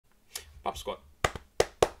Pop Squat,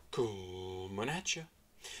 coming at ya.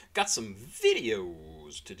 Got some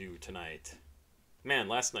videos to do tonight. Man,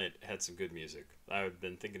 last night had some good music. I've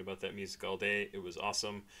been thinking about that music all day. It was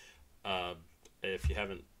awesome. Uh, if you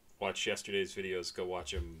haven't watched yesterday's videos, go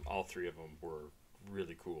watch them. All three of them were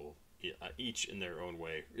really cool, each in their own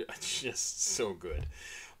way. Just so good.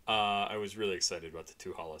 I was really excited about the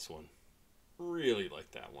Two Hollis one. Really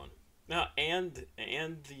liked that one. Now and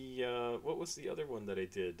the what was the other one that I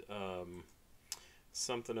did?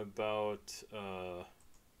 Something about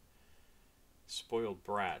spoiled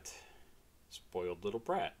brat, spoiled little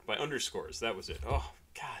brat by Underscores. That was it. Oh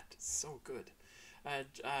God, so good.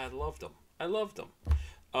 I loved them. I loved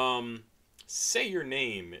them. Say Your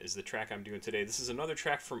Name is the track I'm doing today. This is another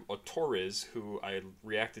track from Auturiz, who I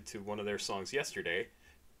reacted to one of their songs yesterday.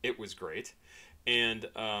 It was great. And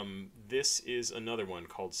this is another one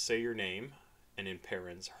called Say Your Name, and in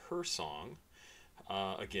parents, her song.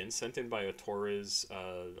 Again, sent in by Auturiz.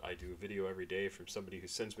 I do a video every day from somebody who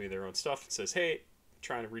sends me their own stuff and says, hey,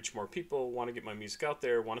 trying to reach more people, want to get my music out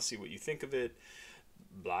there, want to see what you think of it,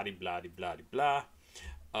 blah-de-blah-de-blah-de-blah.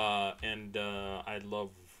 And I love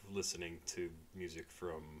listening to music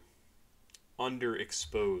from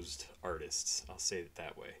underexposed artists. I'll say it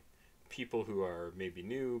that way. People who are maybe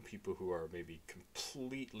new, people who are maybe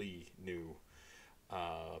completely new,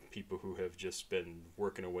 people who have just been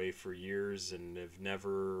working away for years and have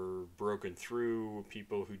never broken through,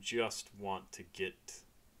 people who just want to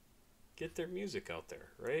get their music out there,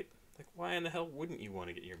 right? Like, why in the hell wouldn't you want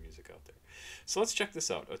to get your music out there? So let's check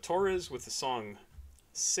this out. Auturiz with the song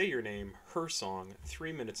Say Your Name, her song,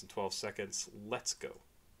 3 minutes and 12 seconds. Let's go.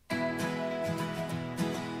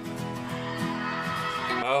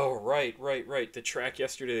 Oh, right. The track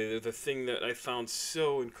yesterday, the thing that I found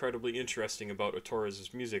so incredibly interesting about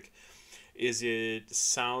Auturiz's music is it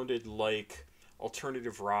sounded like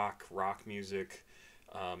alternative rock music,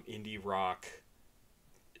 indie rock,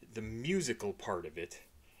 the musical part of it,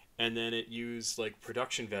 and then it used like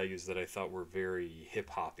production values that I thought were very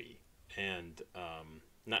hip-hoppy and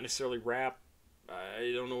not necessarily rap.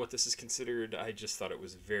 I don't know what this is considered. I just thought it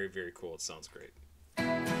was very, very cool. It sounds great.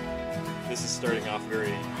 This is starting off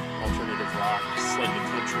very alternative rock, slightly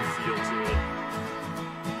country feel to it.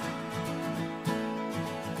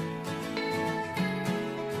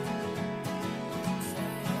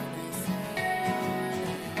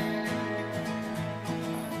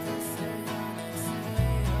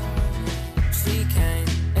 She came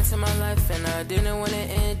into my life and I didn't want to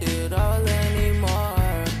end it all anymore.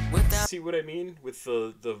 See what I mean? With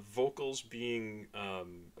the vocals being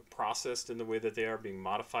processed in the way that they are, being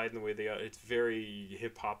modified in the way they are. It's very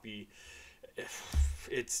hip-hoppy.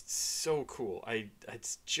 It's so cool.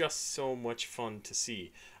 It's just so much fun to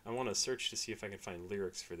see. I want to search to see if I can find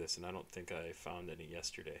lyrics for this, and I don't think I found any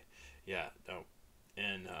yesterday. Yeah, no.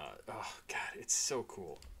 And, oh, God, it's so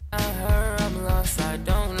cool. I heard I'm lost, I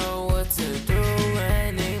don't know what to do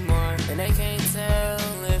anymore. And they can't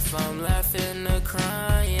tell if I'm laughing or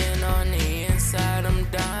crying. On the inside I'm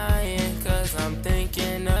dying, cause I'm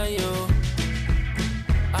thinking of you.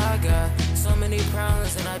 I got so many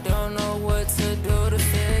problems and I don't know what to do to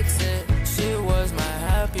fix it. She was my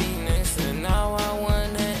happiness and now I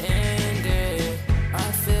wanna end it.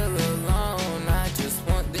 I feel alone, I just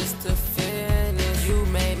want this to finish. You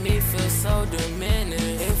made me feel so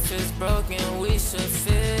diminished. If it's broken, we should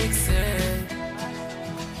fix it.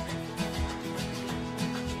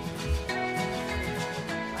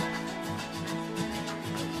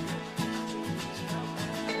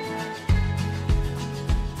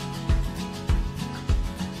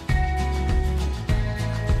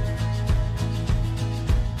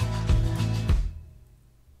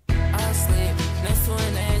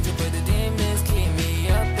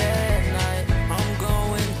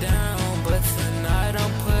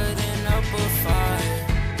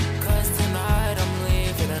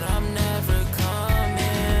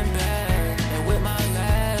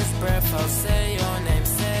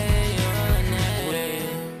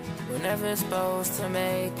 Supposed to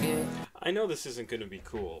make it. I know this isn't going to be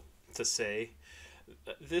cool to say.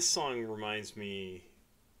 This song reminds me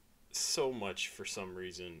so much, for some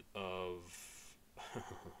reason, of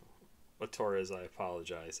Auturiz. I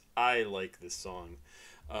apologize. I like this song.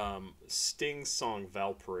 Sting's song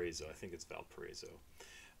Valparaiso. I think it's Valparaiso.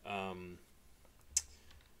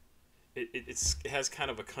 It has kind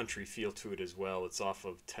of a country feel to it as well. It's off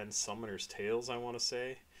of 10 Summoner's Tales, I want to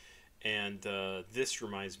say. And this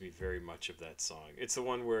reminds me very much of that song. It's the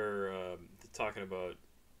one where they're talking about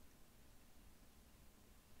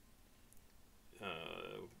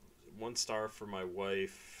one star for my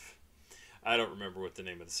wife. I don't remember what the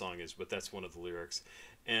name of the song is, but that's one of the lyrics.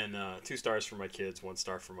 And 2 stars for my kids, 1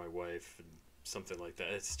 star for my wife, and something like that.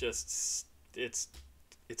 It's just it's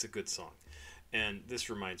a good song, and this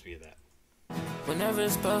reminds me of that. We're never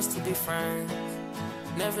supposed to be friends,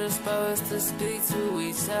 never supposed to speak to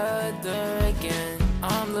each other again.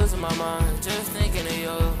 I'm losing my mind, just thinking of you.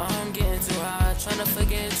 I'm getting too high, trying to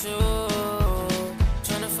forget you,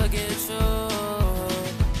 trying to forget you.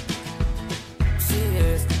 She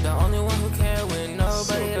is the only one who cares when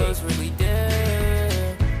nobody else really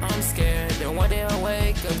did. I'm scared that one day I'll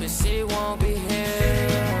wake up and she won't be here.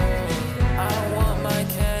 I want my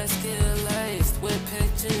casket laced with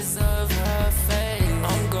pictures of her face.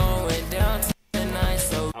 I'm going down tonight,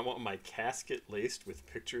 so I want my casket laced with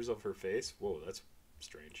pictures of her face. Whoa, that's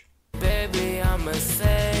strange. baby, I'ma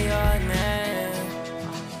say your name.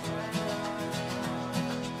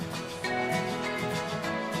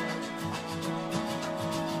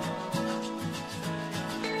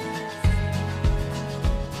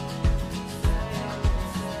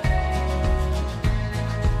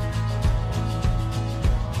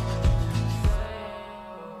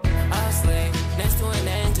 I sleep next to an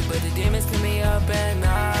angel, but the demons keep me up at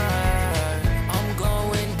night. I'm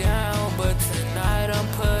going down, but tonight I'm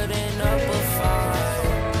putting up a fight.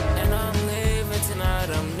 And I'm leaving tonight,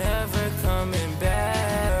 I'm never coming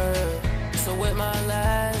back. So with my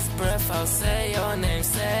last breath, I'll say your name,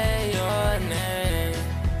 say your name.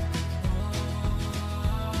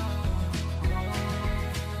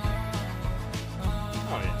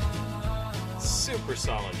 Oh yeah, super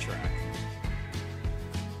solid track.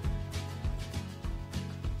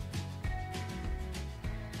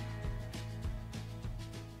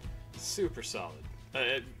 Super solid.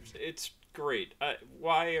 It's great.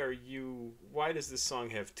 Why does this song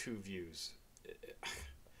have 2 views?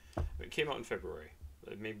 It came out in February.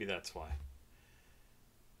 Maybe that's why.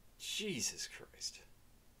 Jesus Christ.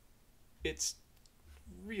 It's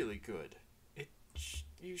really good.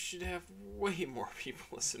 You should have way more people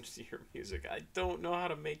listen to your music. I don't know how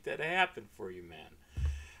to make that happen for you,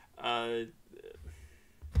 man.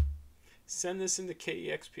 Send this into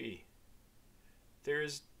KEXP.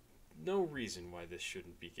 There's no reason why this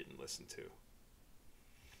shouldn't be getting listened to.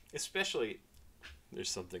 Especially, there's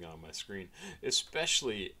something on my screen.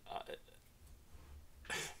 Especially,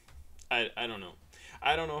 I don't know.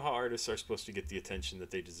 I don't know how artists are supposed to get the attention that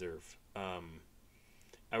they deserve.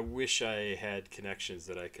 I wish I had connections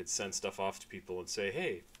that I could send stuff off to people and say,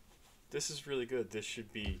 hey, this is really good. This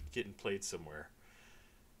should be getting played somewhere.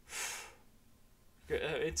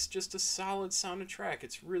 It's just a solid sounding track.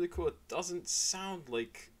 It's really cool. It doesn't sound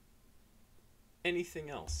like anything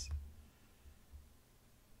else.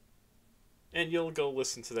 And you'll go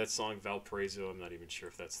listen to that song Valparaiso. I'm not even sure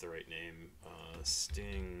if that's the right name.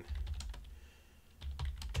 Sting,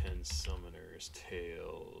 10 Summoners,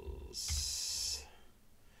 Tales.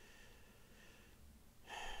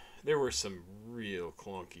 There were some real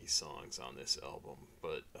clunky songs on this album,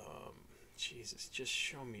 but Jesus, just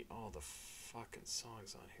show me all the fucking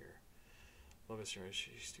songs on here. Love is Stronger,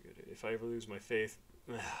 she's too good. If I ever lose my faith,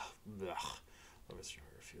 Love is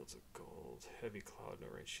Stronger, Fields of Gold, Heavy Cloud, No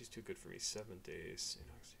Rain, she's too good for me. 7 Days.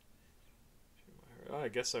 Oh, I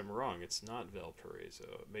guess I'm wrong. It's not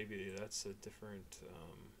Valparaiso. Maybe that's a different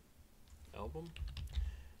album.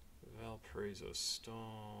 Valparaiso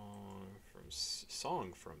song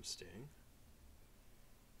from Sting.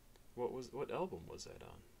 What album was that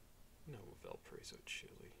on? No, Valparaiso,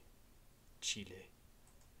 Chile.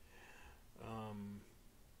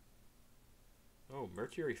 Oh,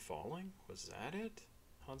 Mercury Falling? Was that it?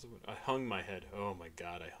 I hung my head. Oh my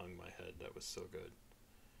god, I hung my head. That was so good.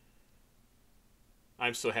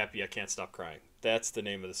 I'm So Happy I Can't Stop Crying. That's the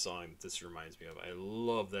name of the song this reminds me of. I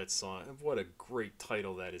love that song. What a great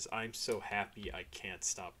title that is. I'm So Happy I Can't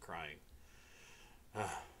Stop Crying.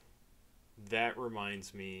 That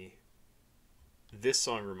reminds me... This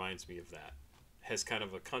song reminds me of that. Has kind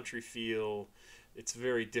of a country feel. It's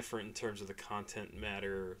very different in terms of the content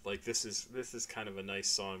matter. Like this is kind of a nice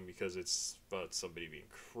song because it's about somebody being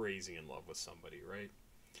crazy in love with somebody, right?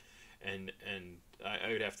 And I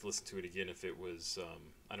would have to listen to it again if it was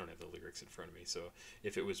I don't have the lyrics in front of me, so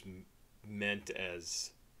if it was meant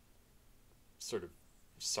as sort of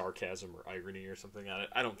sarcasm or irony or something.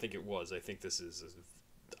 I don't think it was. I think this is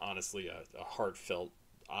honestly a heartfelt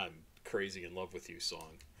I'm crazy in love with you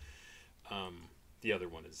song. The other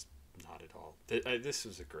one is not at all. This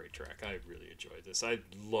was a great track. I really enjoyed this. I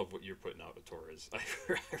love what you're putting out, Auturiz. I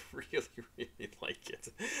really, really like it.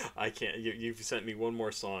 I can't. You've sent me one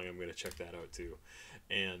more song. I'm going to check that out too.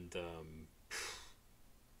 And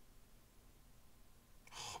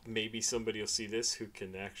maybe somebody will see this who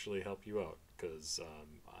can actually help you out, because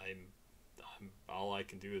I'm all I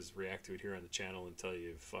can do is react to it here on the channel and tell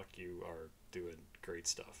you, fuck, you are doing great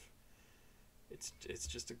stuff. It's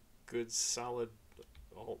just a good, solid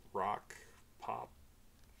alt rock pop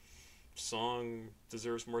song.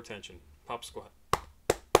 Deserves more attention. Pop Squat.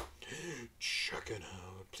 Check it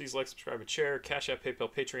out. Please like, subscribe, and share. Cash App, PayPal,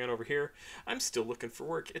 Patreon over here. I'm still looking for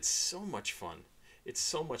work. It's so much fun. It's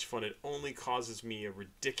so much fun. It only causes me a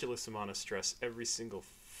ridiculous amount of stress every single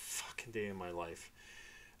fucking day in my life.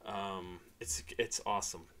 It's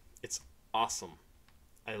awesome. It's awesome.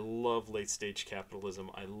 I love late stage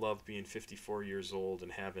capitalism. I love being 54 years old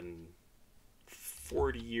and having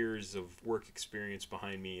 40 years of work experience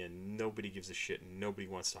behind me, and nobody gives a shit and nobody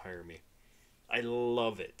wants to hire me. I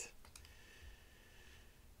love it.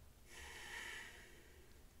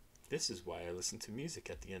 This is why I listen to music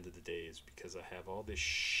at the end of the day, is because I have all this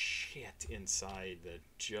shit inside that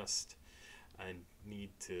just, I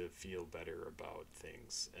need to feel better about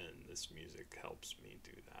things, and this music helps me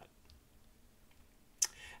do that.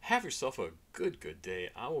 Have yourself a good day.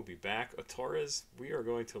 I will be back. Auturiz, we are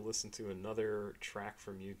going to listen to another track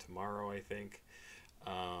from you tomorrow, I think.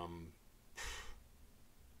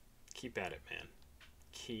 Keep at it, man.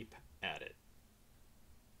 Keep at it.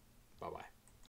 Bye-bye.